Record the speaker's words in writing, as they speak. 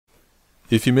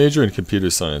If you major in computer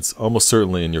science, almost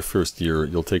certainly in your first year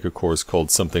you'll take a course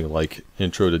called something like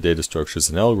Intro to Data Structures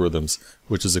and Algorithms,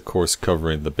 which is a course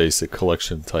covering the basic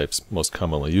collection types most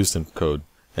commonly used in code,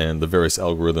 and the various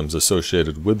algorithms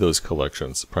associated with those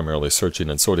collections, primarily searching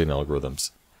and sorting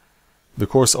algorithms. The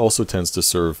course also tends to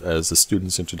serve as the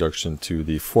student's introduction to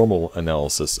the formal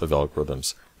analysis of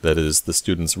algorithms, that is, the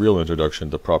student's real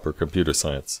introduction to proper computer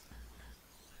science.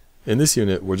 In this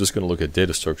unit, we're just going to look at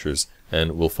data structures,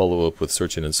 and we'll follow up with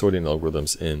searching and sorting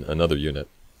algorithms in another unit.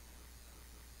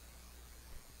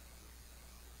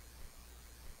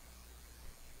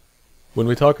 When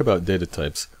we talk about data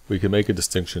types, we can make a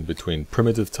distinction between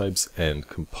primitive types and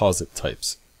composite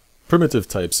types. Primitive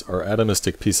types are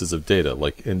atomistic pieces of data,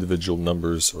 like individual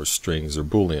numbers or strings or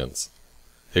booleans.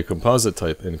 A composite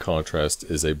type, in contrast,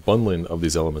 is a bundling of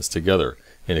these elements together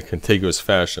in a contiguous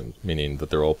fashion, meaning that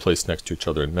they're all placed next to each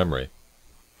other in memory.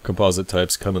 Composite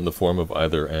types come in the form of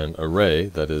either an array,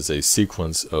 that is, a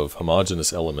sequence of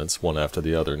homogeneous elements one after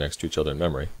the other next to each other in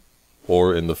memory,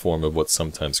 or in the form of what's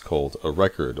sometimes called a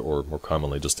record, or more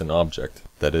commonly just an object,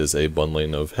 that is, a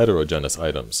bundling of heterogeneous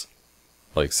items.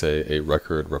 Like, say, a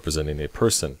record representing a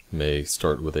person may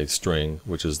start with a string,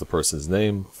 which is the person's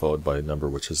name, followed by a number,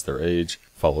 which is their age,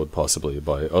 followed possibly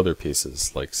by other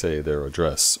pieces, like, say, their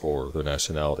address or their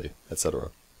nationality, etc.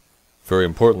 Very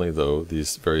importantly, though,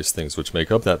 these various things which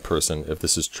make up that person, if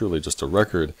this is truly just a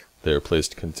record, they are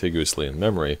placed contiguously in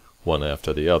memory, one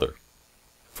after the other.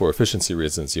 For efficiency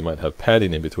reasons, you might have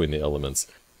padding in between the elements,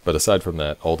 but aside from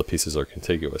that, all the pieces are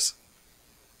contiguous.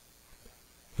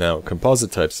 Now,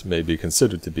 composite types may be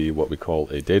considered to be what we call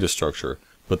a data structure,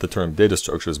 but the term data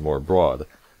structure is more broad,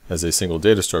 as a single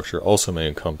data structure also may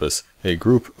encompass a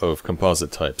group of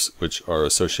composite types which are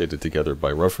associated together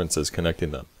by references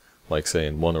connecting them. Like, say,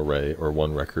 in one array or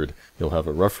one record, you'll have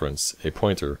a reference, a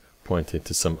pointer, pointing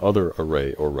to some other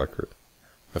array or record.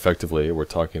 Effectively, we're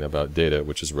talking about data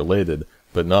which is related,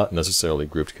 but not necessarily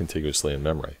grouped contiguously in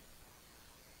memory.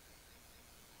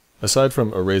 Aside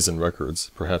from arrays and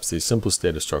records, perhaps the simplest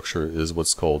data structure is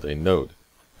what's called a node.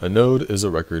 A node is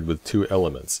a record with two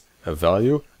elements, a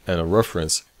value and a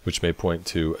reference which may point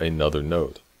to another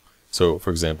node. So,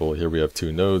 for example, here we have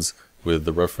two nodes with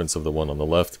the reference of the one on the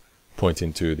left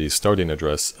pointing to the starting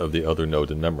address of the other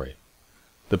node in memory.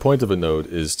 The point of a node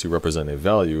is to represent a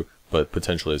value, but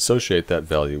potentially associate that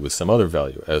value with some other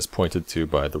value, as pointed to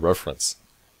by the reference.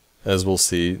 As we'll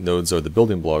see, nodes are the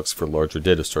building blocks for larger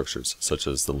data structures, such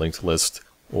as the linked list,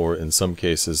 or in some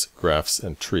cases, graphs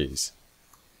and trees.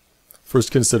 First,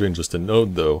 considering just a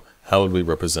node, though, how would we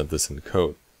represent this in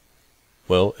code?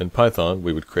 Well, in Python,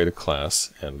 we would create a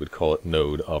class, and we'd call it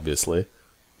node, obviously.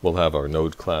 We'll have our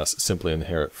node class simply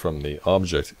inherit from the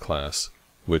object class,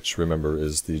 which, remember,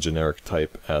 is the generic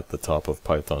type at the top of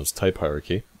Python's type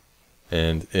hierarchy.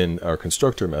 And in our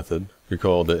constructor method,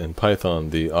 recall that in Python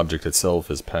the object itself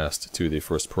is passed to the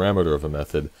first parameter of a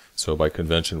method, so by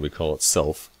convention we call it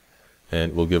self,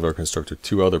 and we'll give our constructor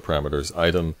two other parameters,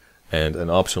 item and an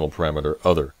optional parameter,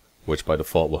 other, which by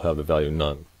default will have the value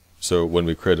none. So when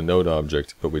we create a node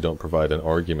object but we don't provide an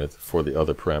argument for the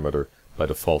other parameter, by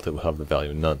default it will have the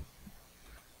value none.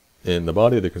 In the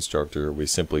body of the constructor, we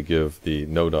simply give the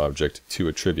node object two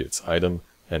attributes, item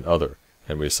and other,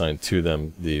 and we assign to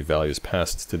them the values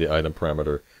passed to the item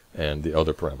parameter and the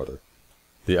other parameter.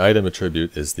 The item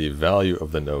attribute is the value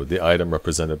of the node, the item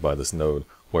represented by this node,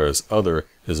 whereas other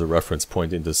is a reference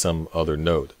pointing to some other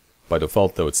node. By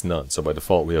default, though, it's none, so by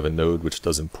default we have a node which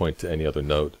doesn't point to any other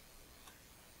node.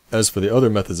 As for the other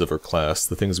methods of our class,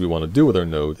 the things we want to do with our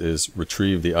node is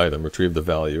retrieve the item, retrieve the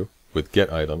value with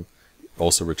getItem,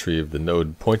 also retrieve the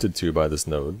node pointed to by this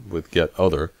node with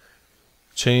getOther,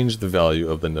 change the value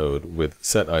of the node with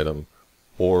setItem,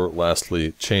 or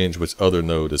lastly, change which other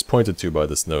node is pointed to by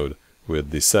this node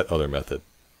with the setOther method.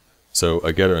 So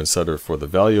a getter and setter for the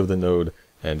value of the node,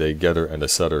 and a getter and a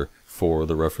setter for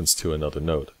the reference to another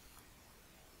node.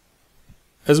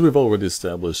 As we've already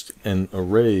established, an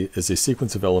array is a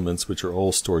sequence of elements which are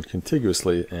all stored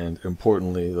contiguously, and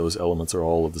importantly, those elements are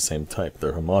all of the same type,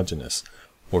 they're homogeneous,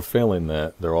 or failing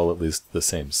that, they're all at least the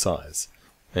same size.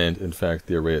 And in fact,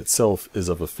 the array itself is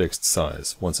of a fixed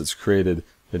size. Once it's created,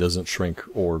 it doesn't shrink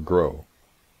or grow.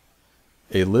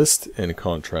 A list, in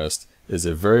contrast, is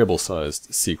a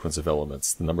variable-sized sequence of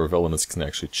elements. The number of elements can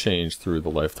actually change through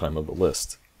the lifetime of the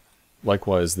list.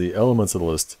 Likewise, the elements of the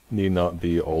list need not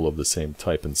be all of the same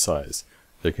type and size.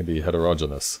 They can be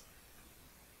heterogeneous.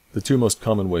 The two most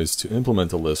common ways to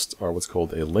implement a list are what's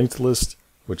called a linked list,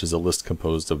 which is a list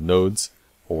composed of nodes,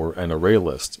 or an array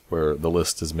list, where the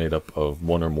list is made up of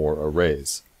one or more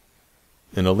arrays.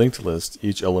 In a linked list,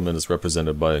 each element is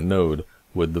represented by a node,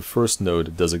 with the first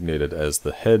node designated as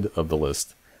the head of the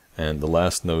list and the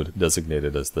last node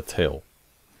designated as the tail.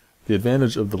 The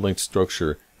advantage of the linked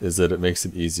structure is that it makes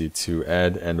it easy to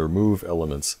add and remove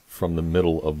elements from the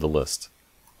middle of the list.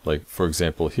 Like, for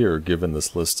example, here, given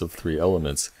this list of 3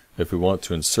 elements, if we want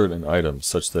to insert an item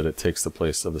such that it takes the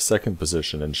place of the second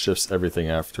position and shifts everything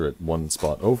after it one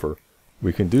spot over,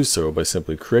 we can do so by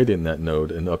simply creating that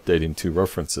node and updating 2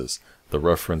 references, the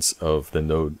reference of the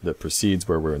node that precedes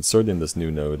where we're inserting this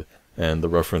new node, and the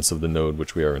reference of the node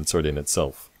which we are inserting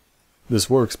itself. This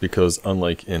works because,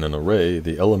 unlike in an array,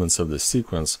 the elements of this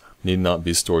sequence need not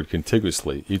be stored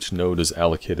contiguously. Each node is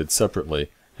allocated separately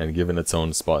and given its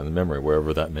own spot in memory,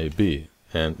 wherever that may be,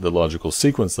 and the logical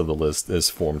sequence of the list is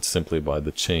formed simply by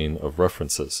the chain of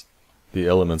references. The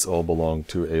elements all belong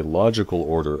to a logical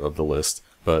order of the list,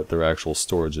 but their actual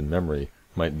storage in memory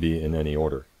might be in any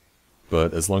order.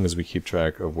 But as long as we keep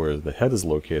track of where the head is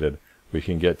located, we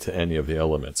can get to any of the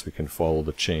elements. We can follow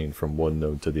the chain from one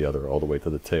node to the other, all the way to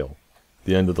the tail.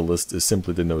 The end of the list is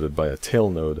simply denoted by a tail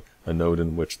node, a node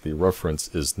in which the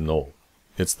reference is null.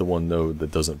 It's the one node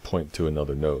that doesn't point to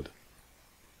another node.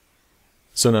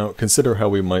 So now, consider how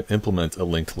we might implement a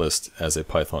linked list as a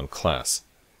Python class.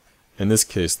 In this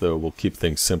case, though, we'll keep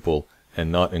things simple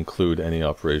and not include any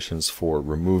operations for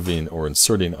removing or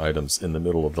inserting items in the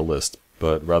middle of the list,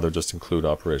 but rather just include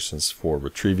operations for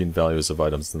retrieving values of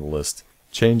items in the list,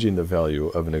 changing the value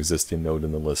of an existing node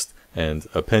in the list, and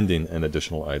appending an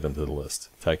additional item to the list,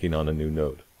 tacking on a new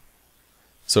node.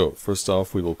 So first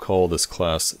off, we will call this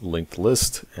class linked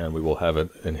list, and we will have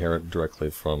it inherit directly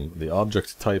from the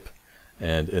object type.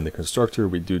 And in the constructor,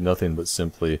 we do nothing but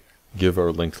simply give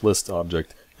our linked list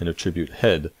object an attribute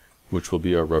head, which will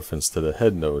be our reference to the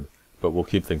head node, but we'll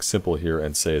keep things simple here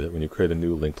and say that when you create a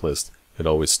new linked list, it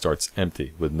always starts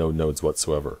empty with no nodes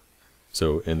whatsoever.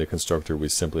 So in the constructor, we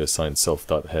simply assign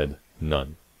self.head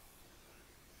none.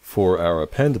 For our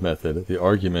append method, the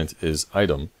argument is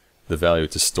item, the value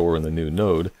to store in the new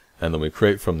node, and then we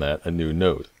create from that a new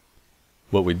node.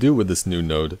 What we do with this new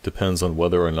node depends on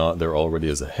whether or not there already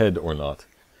is a head or not.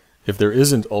 If there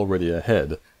isn't already a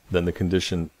head, then the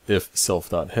condition if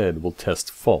self.head will test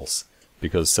false,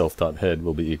 because self.head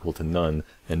will be equal to none,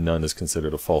 and none is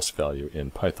considered a false value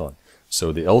in Python.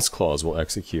 So the else clause will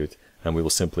execute, and we will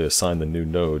simply assign the new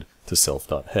node to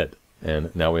self.head.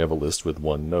 And now we have a list with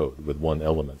one node, with one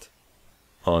element.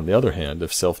 On the other hand,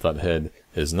 if self.head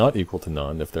is not equal to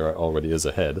none, if there already is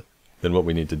a head, then what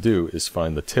we need to do is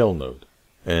find the tail node.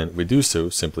 And we do so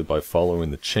simply by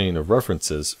following the chain of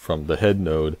references from the head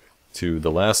node to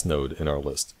the last node in our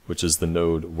list, which is the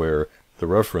node where the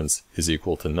reference is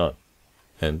equal to none.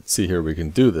 And see here, we can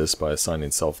do this by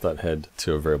assigning self.head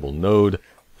to a variable node,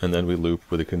 and then we loop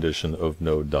with a condition of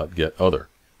node.getOther.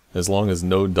 As long as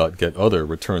node.getOther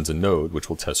returns a node which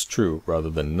will test true rather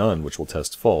than none which will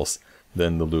test false,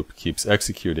 then the loop keeps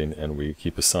executing and we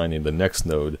keep assigning the next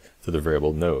node to the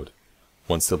variable node.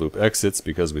 Once the loop exits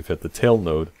because we've hit the tail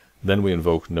node, then we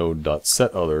invoke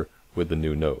node.setOther with the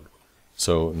new node.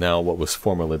 So now what was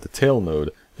formerly the tail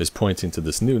node is pointing to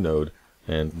this new node,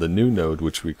 and the new node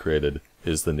which we created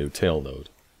is the new tail node.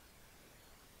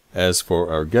 As for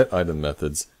our getItem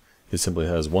methods, it simply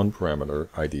has one parameter,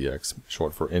 idx,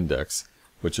 short for index,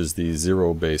 which is the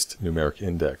 0-based numeric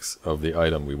index of the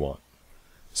item we want.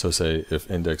 So say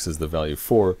if index is the value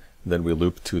 4, then we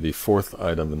loop to the 4th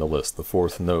item in the list, the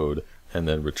 4th node, and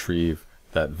then retrieve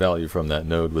that value from that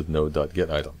node with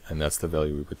node.getItem, and that's the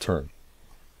value we return.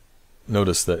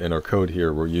 Notice that in our code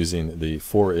here we're using the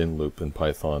for-in loop in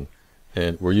Python,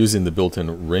 and we're using the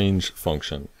built-in range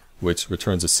function, which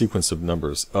returns a sequence of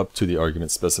numbers up to the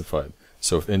argument specified.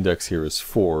 So if index here is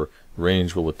 4,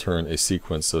 range will return a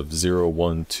sequence of 0,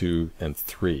 1, 2, and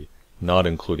 3, not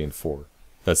including 4.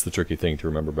 That's the tricky thing to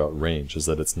remember about range, is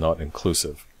that it's not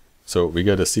inclusive. So we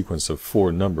get a sequence of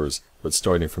 4 numbers, but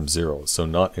starting from 0, so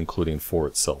not including 4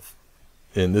 itself.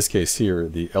 In this case here,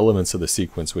 the elements of the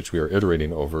sequence which we are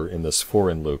iterating over in this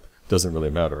for-in loop doesn't really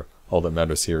matter. All that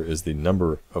matters here is the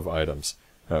number of items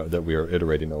that we are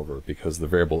iterating over, because the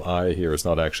variable I here is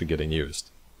not actually getting used.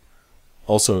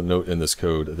 Also note in this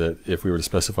code that if we were to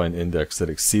specify an index that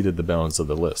exceeded the bounds of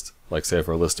the list, like say if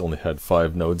our list only had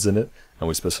 5 nodes in it, and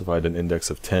we specified an index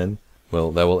of 10,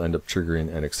 well, that will end up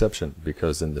triggering an exception,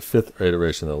 because in the 5th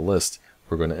iteration of the list,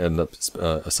 we're going to end up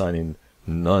assigning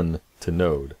none to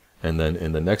node. And then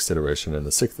in the next iteration, in the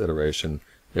 6th iteration,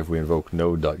 if we invoke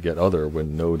node.getOther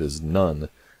when node is none,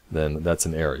 then that's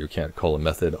an error. You can't call a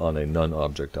method on a none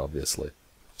object, obviously.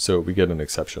 So we get an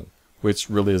exception, which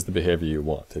really is the behavior you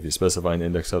want. If you specify an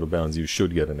index out of bounds, you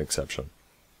should get an exception.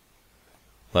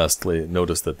 Lastly,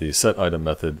 notice that the setItem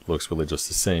method looks really just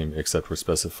the same, except we're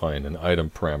specifying an item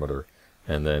parameter,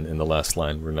 and then in the last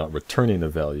line we're not returning a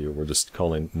value, we're just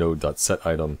calling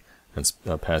node.setItem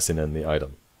and passing in the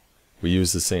item. We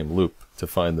use the same loop to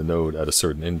find the node at a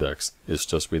certain index, it's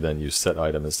just we then use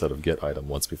setItem instead of getItem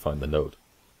once we find the node.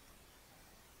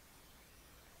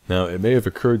 Now, it may have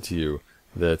occurred to you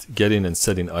that getting and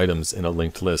setting items in a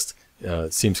linked list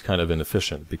seems kind of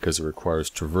inefficient because it requires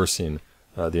traversing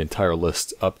the entire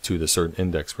list up to the certain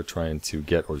index we're trying to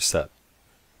get or set.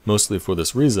 Mostly for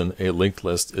this reason, a linked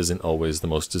list isn't always the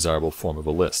most desirable form of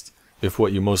a list. If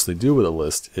what you mostly do with a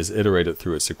list is iterate it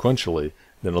through it sequentially,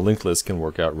 then a linked list can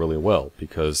work out really well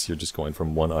because you're just going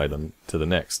from one item to the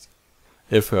next.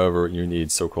 If, however, you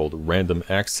need so-called random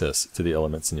access to the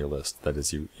elements in your list, that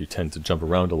is, you tend to jump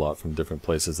around a lot from different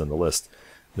places in the list,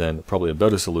 then probably a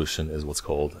better solution is what's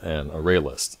called an array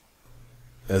list.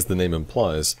 As the name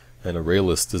implies, an array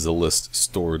list is a list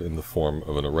stored in the form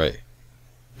of an array.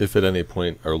 If at any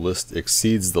point our list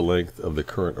exceeds the length of the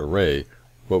current array,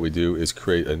 what we do is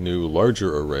create a new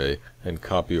larger array and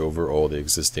copy over all the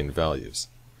existing values.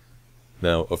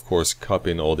 Now, of course,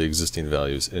 copying all the existing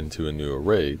values into a new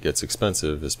array gets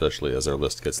expensive, especially as our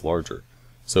list gets larger.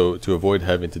 So to avoid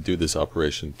having to do this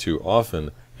operation too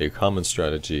often, a common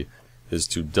strategy is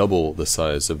to double the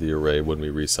size of the array when we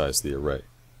resize the array.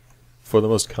 For the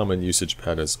most common usage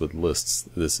patterns with lists,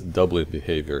 this doubling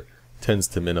behavior tends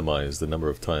to minimize the number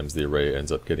of times the array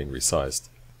ends up getting resized.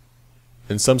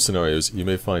 In some scenarios, you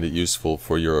may find it useful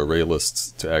for your array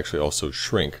lists to actually also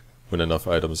shrink when enough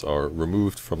items are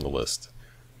removed from the list.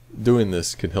 Doing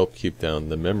this can help keep down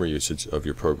the memory usage of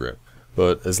your program,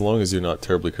 but as long as you're not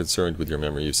terribly concerned with your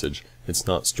memory usage, it's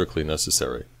not strictly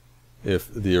necessary.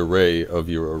 If the array of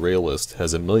your array list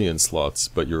has 1,000,000 slots,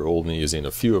 but you're only using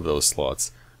a few of those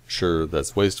slots, sure,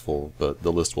 that's wasteful, but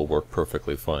the list will work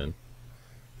perfectly fine.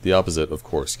 The opposite, of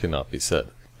course, cannot be said.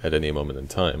 At any moment in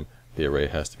time, the array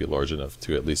has to be large enough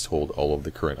to at least hold all of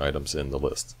the current items in the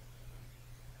list.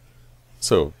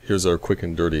 So, here's our quick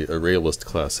and dirty ArrayList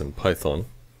class in Python.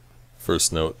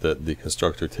 First note that the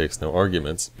constructor takes no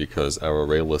arguments because our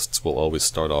array lists will always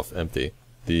start off empty.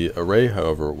 The array,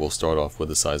 however, will start off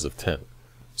with a size of 10.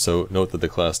 So note that the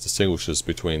class distinguishes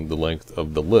between the length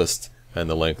of the list and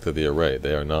the length of the array.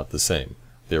 They are not the same.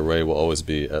 The array will always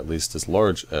be at least as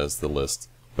large as the list,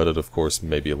 but it of course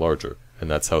may be larger,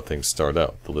 and that's how things start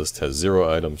out. The list has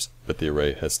 0 items, but the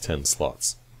array has 10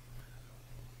 slots.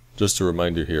 Just a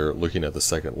reminder here, looking at the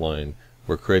second line,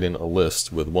 we're creating a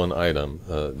list with one item,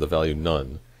 the value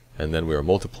none, and then we are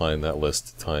multiplying that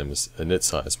list times a init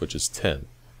size, which is 10.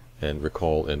 And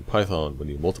recall in Python, when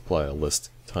you multiply a list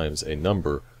times a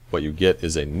number, what you get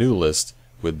is a new list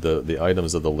with the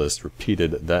items of the list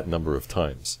repeated that number of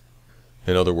times.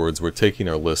 In other words, we're taking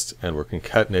our list and we're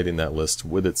concatenating that list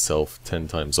with itself 10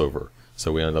 times over.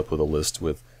 So we end up with a list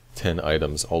with 10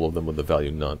 items, all of them with the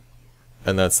value none.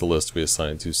 And that's the list we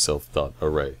assign to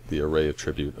self.array, the array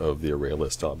attribute of the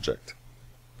ArrayList object.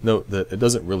 Note that it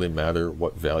doesn't really matter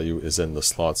what value is in the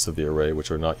slots of the array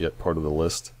which are not yet part of the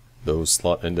list. Those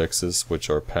slot indexes which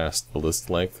are past the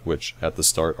list length, which at the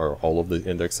start are all of the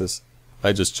indexes.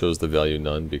 I just chose the value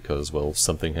none because, well,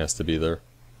 something has to be there.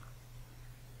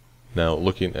 Now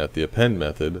looking at the append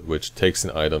method, which takes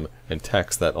an item and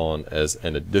tacks that on as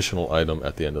an additional item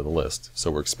at the end of the list.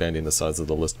 So we're expanding the size of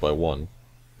the list by 1.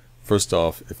 First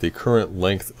off, if the current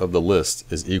length of the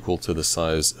list is equal to the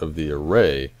size of the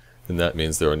array, then that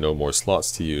means there are no more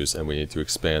slots to use and we need to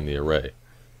expand the array.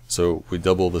 So we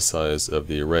double the size of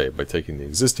the array by taking the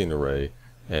existing array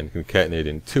and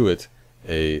concatenating to it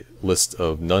a list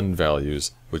of none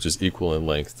values which is equal in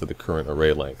length to the current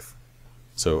array length.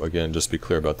 So again, just be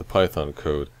clear about the Python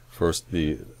code. First,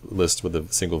 the list with a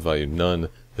single value none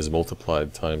is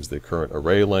multiplied times the current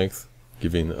array length,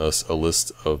 giving us a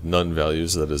list of none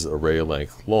values that is array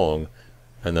length long,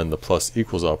 and then the plus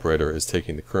equals operator is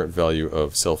taking the current value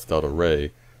of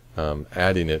self.array,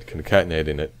 adding it,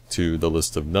 concatenating it to the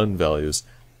list of none values,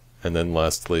 and then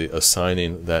lastly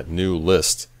assigning that new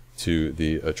list to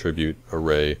the attribute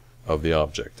array of the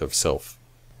object of self.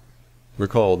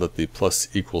 Recall that the plus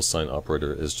equals sign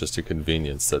operator is just a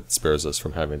convenience that spares us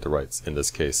from having to write, in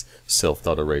this case,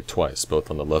 self.array twice,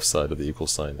 both on the left side of the equal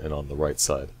sign and on the right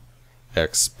side.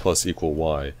 X plus equal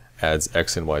y adds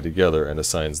x and y together and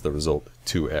assigns the result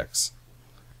to x.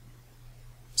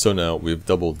 So now we've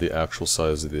doubled the actual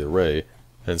size of the array,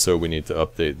 and so we need to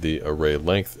update the array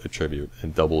length attribute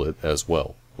and double it as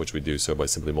well, which we do so by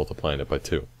simply multiplying it by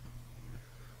 2.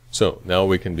 So now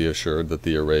we can be assured that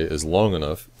the array is long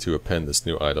enough to append this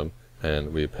new item,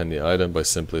 and we append the item by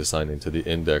simply assigning to the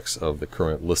index of the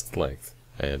current list length.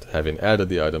 And having added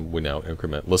the item, we now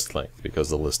increment list length because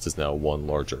the list is now 1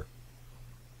 larger.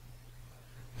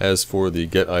 As for the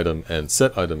getItem and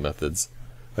setItem methods,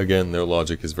 again their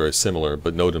logic is very similar,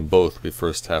 but note in both we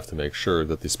first have to make sure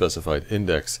that the specified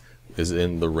index is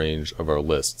in the range of our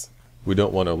list. We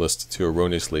don't want our list to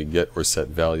erroneously get or set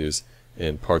values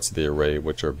in parts of the array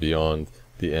which are beyond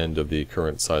the end of the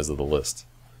current size of the list.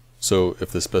 So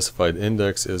if the specified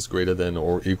index is greater than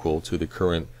or equal to the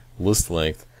current list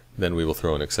length, then we will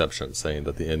throw an exception saying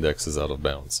that the index is out of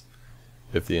bounds.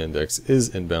 If the index is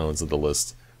in bounds of the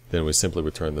list, then we simply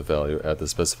return the value at the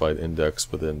specified index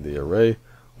within the array,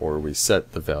 or we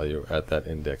set the value at that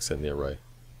index in the array.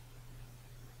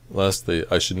 Lastly,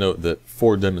 I should note that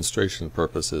for demonstration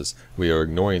purposes, we are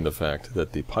ignoring the fact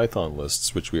that the Python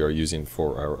lists which we are using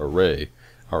for our array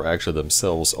are actually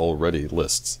themselves already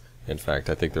lists. In fact,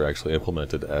 I think they're actually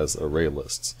implemented as array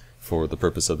lists. For the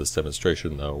purpose of this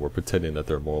demonstration, though, we're pretending that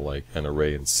they're more like an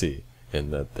array in C,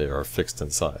 in that they are fixed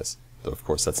in size. Though, of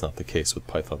course, that's not the case with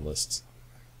Python lists.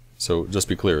 So just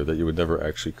be clear that you would never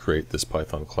actually create this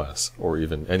Python class, or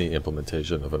even any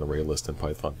implementation of an array list in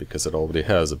Python, because it already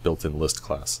has a built-in list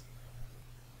class.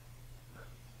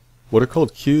 What are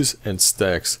called queues and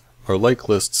stacks are like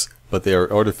lists, but they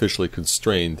are artificially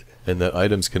constrained in that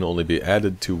items can only be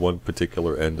added to one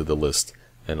particular end of the list,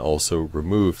 and also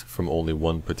removed from only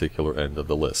one particular end of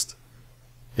the list.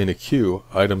 In a queue,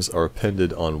 items are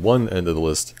appended on one end of the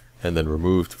list and then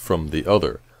removed from the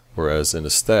other, whereas in a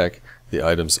stack, the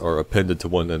items are appended to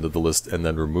one end of the list and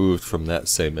then removed from that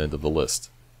same end of the list.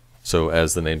 So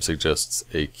as the name suggests,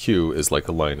 a queue is like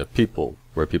a line of people,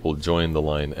 where people join the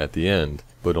line at the end,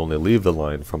 but only leave the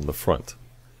line from the front.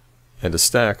 And a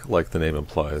stack, like the name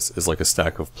implies, is like a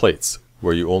stack of plates,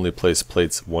 where you only place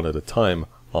plates one at a time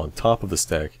on top of the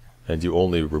stack, and you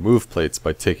only remove plates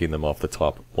by taking them off the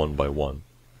top one by one.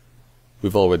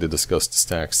 We've already discussed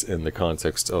stacks in the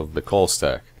context of the call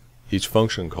stack. Each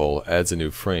function call adds a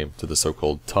new frame to the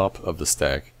so-called top of the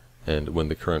stack, and when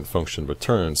the current function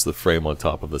returns, the frame on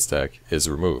top of the stack is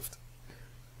removed.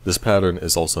 This pattern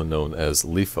is also known as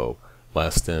LIFO,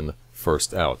 last in,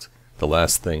 first out. The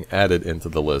last thing added into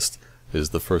the list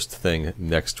is the first thing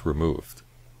next removed.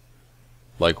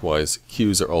 Likewise,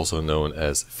 queues are also known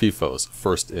as FIFOs,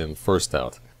 first in, first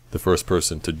out. The first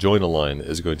person to join a line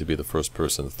is going to be the first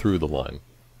person through the line.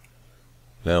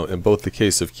 Now, in both the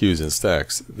case of queues and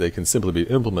stacks, they can simply be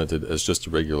implemented as just a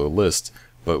regular list,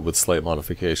 but with slight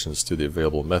modifications to the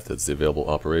available methods, the available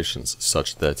operations,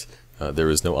 such that there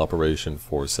is no operation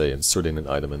for, say, inserting an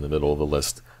item in the middle of the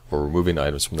list, or removing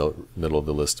items from the middle of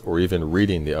the list, or even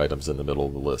reading the items in the middle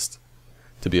of the list.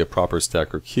 To be a proper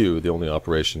stack or queue, the only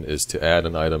operation is to add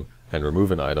an item and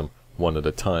remove an item one at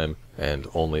a time, and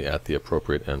only at the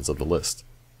appropriate ends of the list.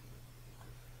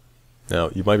 Now,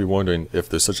 you might be wondering if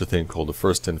there's such a thing called a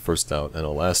first in, first out, and a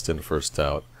last in, first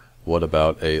out. What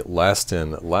about a last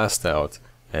in, last out,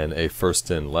 and a first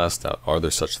in, last out? Are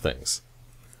there such things?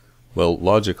 Well,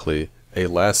 logically, a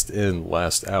last in,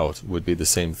 last out would be the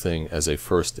same thing as a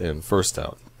first in, first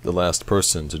out. The last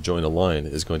person to join a line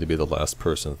is going to be the last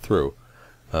person through.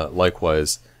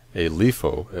 Likewise, a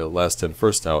LIFO, a last in,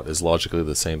 first out, is logically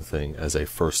the same thing as a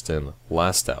first in,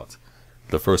 last out.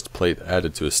 The first plate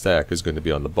added to a stack is going to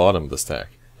be on the bottom of the stack,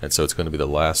 and so it's going to be the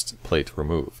last plate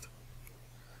removed.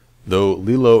 Though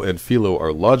LILO and FILO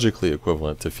are logically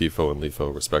equivalent to FIFO and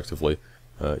LIFO respectively,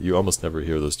 you almost never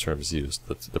hear those terms used.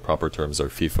 The proper terms are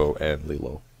FIFO and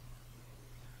LILO.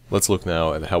 Let's look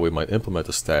now at how we might implement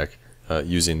a stack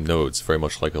using nodes, very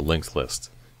much like a linked list.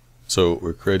 So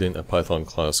we're creating a Python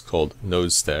class called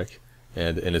nodeStack,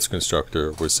 and in its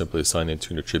constructor we're simply assigning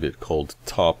to an attribute called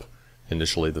top,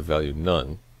 initially the value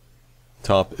none.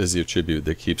 Top is the attribute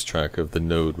that keeps track of the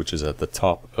node which is at the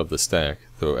top of the stack,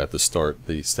 though at the start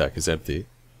the stack is empty.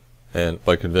 And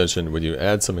by convention, when you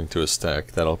add something to a stack,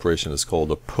 that operation is called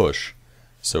a push.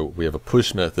 So we have a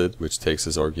push method which takes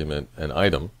as argument an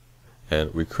item,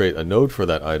 and we create a node for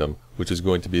that item which is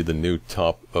going to be the new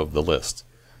top of the list.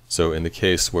 So in the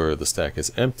case where the stack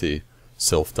is empty,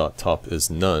 self.top is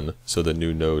none, so the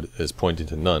new node is pointing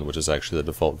to none, which is actually the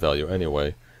default value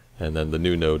anyway, and then the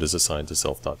new node is assigned to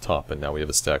self.top, and now we have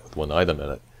a stack with one item in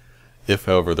it. If,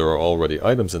 however, there are already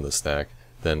items in the stack,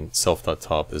 then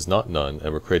self.top is not none,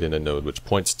 and we're creating a node which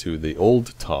points to the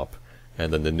old top,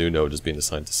 and then the new node is being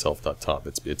assigned to self.top.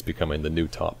 It's becoming the new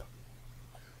top.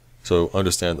 So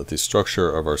understand that the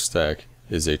structure of our stack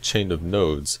is a chain of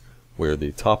nodes, where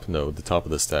the top node, the top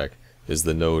of the stack, is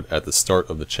the node at the start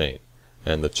of the chain.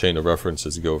 And the chain of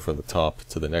references go from the top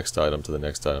to the next item, to the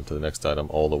next item, to the next item,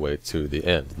 all the way to the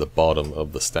end, the bottom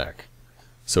of the stack.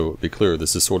 So be clear,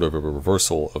 this is sort of a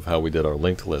reversal of how we did our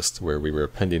linked list, where we were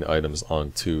appending items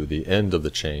onto the end of the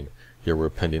chain. Here we're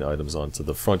appending items onto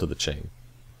the front of the chain.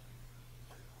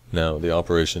 Now, the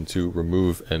operation to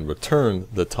remove and return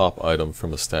the top item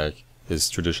from a stack is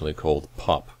traditionally called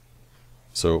pop.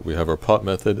 So we have our pop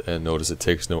method, and notice it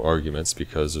takes no arguments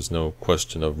because there's no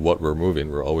question of what we're removing.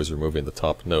 We're always removing the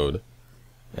top node.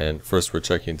 And first we're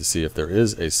checking to see if there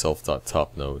is a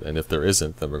self.top node, and if there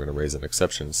isn't, then we're going to raise an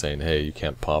exception saying, hey, you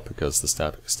can't pop because the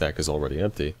stack is already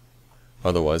empty.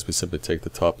 Otherwise, we simply take the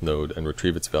top node and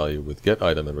retrieve its value with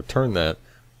getItem and return that,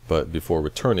 but before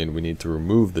returning, we need to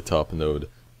remove the top node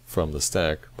from the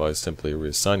stack by simply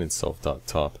reassigning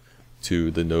self.top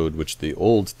to the node which the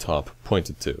old top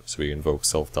pointed to. So we invoke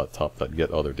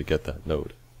self.top.getOther to get that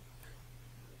node.